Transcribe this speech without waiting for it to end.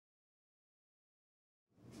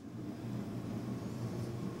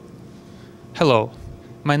Hello,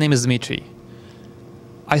 my name is Dmitry.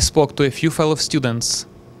 I spoke to a few fellow students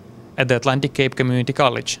at the Atlantic Cape Community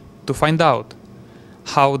College to find out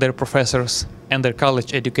how their professors and their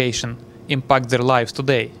college education impact their lives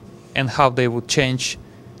today and how they would change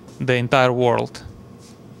the entire world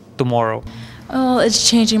tomorrow. Well, it's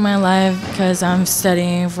changing my life because I'm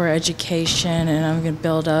studying for education and I'm going to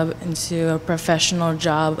build up into a professional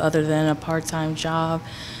job other than a part-time job.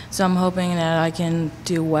 So I'm hoping that I can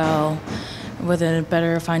do well with a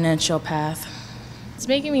better financial path. It's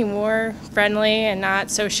making me more friendly and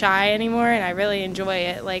not so shy anymore, and I really enjoy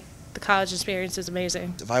it. Like, the college experience is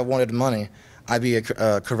amazing. If I wanted money, I'd be a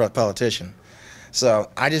corrupt politician.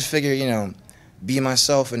 So I just figure, be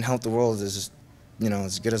myself and help the world as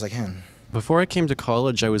good as I can. Before I came to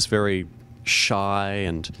college, I was very shy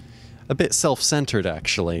and a bit self-centered,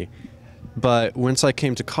 actually. But once I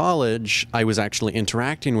came to college, I was actually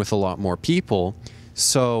interacting with a lot more people.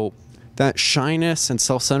 So that shyness and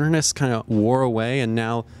self-centeredness kind of wore away, and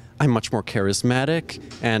now I'm much more charismatic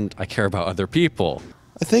and I care about other people.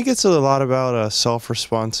 I think it's a lot about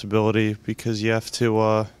self-responsibility, because you have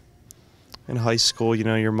to, in high school,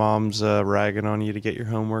 your mom's ragging on you to get your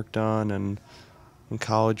homework done, and in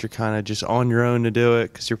college you're kind of just on your own to do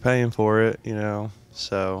it because you're paying for it,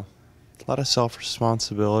 so a lot of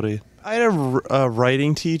self-responsibility. I had a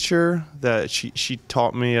writing teacher that she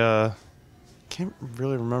taught me, can't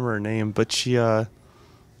really remember her name, but I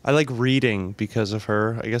like reading because of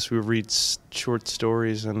her. I guess we read short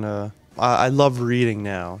stories, and I love reading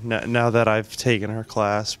now that I've taken her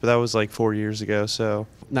class, but that was like 4 years ago. So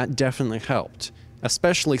that definitely helped,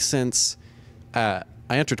 especially since I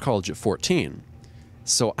entered college at 14.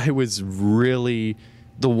 So I was really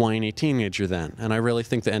the whiny teenager then, and I really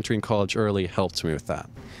think that entering college early helped me with that.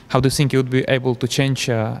 How do you think you would be able to change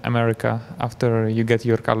America after you get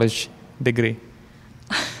your college degree?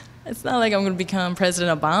 It's not like I'm going to become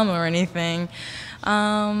President Obama or anything.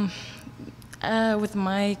 With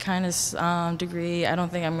my kind of degree, I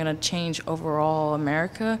don't think I'm going to change overall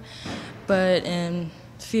America, but in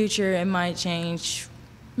the future it might change,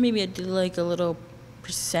 maybe like a little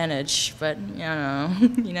percentage, but I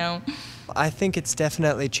don't know, I think it's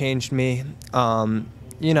definitely changed me,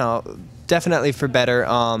 definitely for better.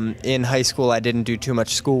 In high school I didn't do too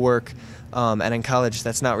much schoolwork, and in college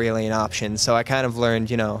that's not really an option, so I kind of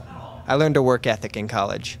learned, I learned a work ethic in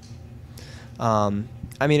college.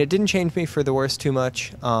 It didn't change me for the worse too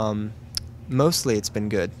much. Mostly it's been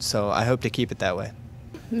good, so I hope to keep it that way.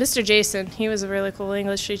 Mr. Jason, he was a really cool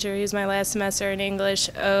English teacher. He was my last semester in English,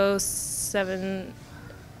 070,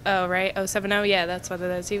 yeah, that's what it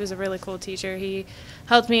is. He was a really cool teacher. He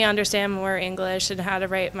helped me understand more English and how to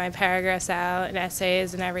write my paragraphs out and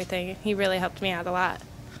essays and everything. He really helped me out a lot.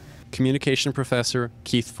 Communication professor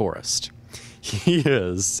Keith Forrest. He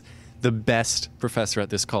is the best professor at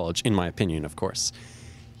this college, in my opinion, of course.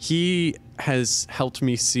 He has helped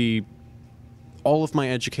me see all of my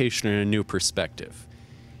education in a new perspective.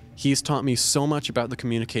 He's taught me so much about the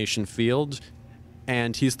communication field,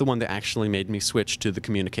 and he's the one that actually made me switch to the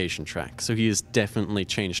communication track. So he has definitely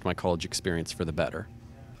changed my college experience for the better.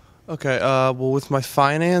 Okay, well, with my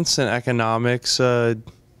finance and economics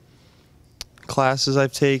classes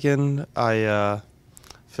I've taken, I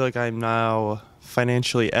feel like I'm now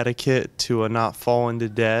financially etiquette to not fall into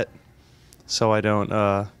debt, so I don't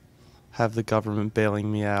have the government bailing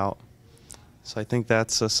me out. So I think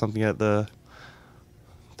that's something that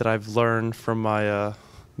I've learned from my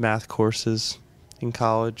math courses in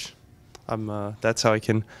college. That's how I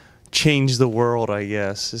can change the world, I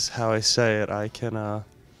guess, is how I say it. I can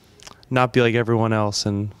not be like everyone else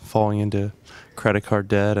and falling into credit card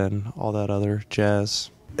debt and all that other jazz.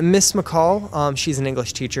 Miss McCall, she's an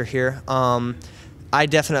English teacher here. I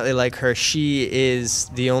definitely like her. She is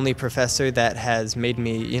the only professor that has made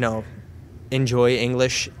me, enjoy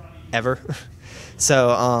English ever.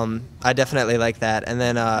 So I definitely like that. And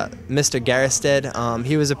then Mr. Garristed,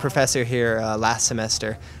 he was a professor here last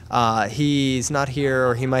semester. He's not here,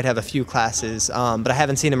 or he might have a few classes, but I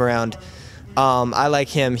haven't seen him around. I like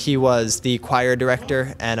him. He was the choir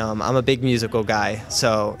director, and I'm a big musical guy,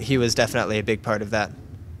 so he was definitely a big part of that.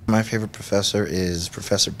 My favorite professor is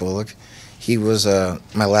Professor Bullock. He was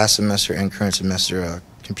my last semester and current semester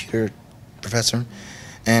computer professor,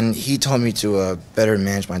 and he taught me to better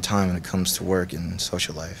manage my time when it comes to work and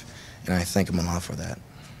social life, and I thank him a lot for that.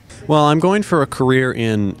 Well, I'm going for a career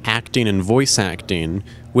in acting and voice acting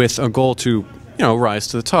with a goal to, rise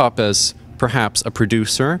to the top as perhaps a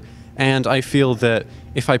producer, and I feel that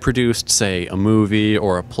if I produced, say, a movie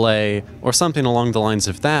or a play or something along the lines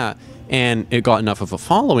of that, and it got enough of a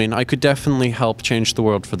following, I could definitely help change the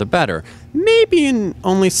world for the better. Maybe in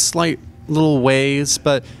only slight little ways,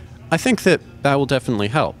 but I think that that will definitely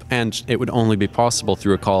help, and it would only be possible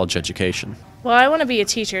through a college education. Well, I want to be a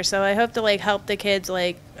teacher, so I hope to like help the kids.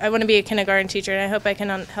 Like, I want to be a kindergarten teacher, and I hope I can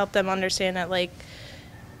help them understand that, like,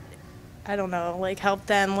 I don't know, like help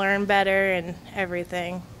them learn better and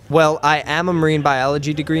everything. Well, I am a marine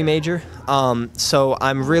biology degree major, so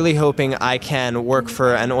I'm really hoping I can work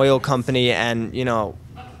for an oil company and, you know,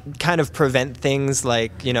 kind of prevent things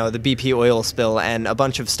like, you know, the BP oil spill and a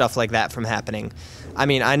bunch of stuff like that from happening. I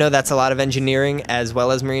mean, I know that's a lot of engineering as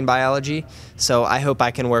well as marine biology, so I hope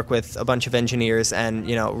I can work with a bunch of engineers and,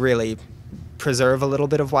 you know, really preserve a little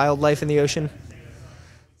bit of wildlife in the ocean.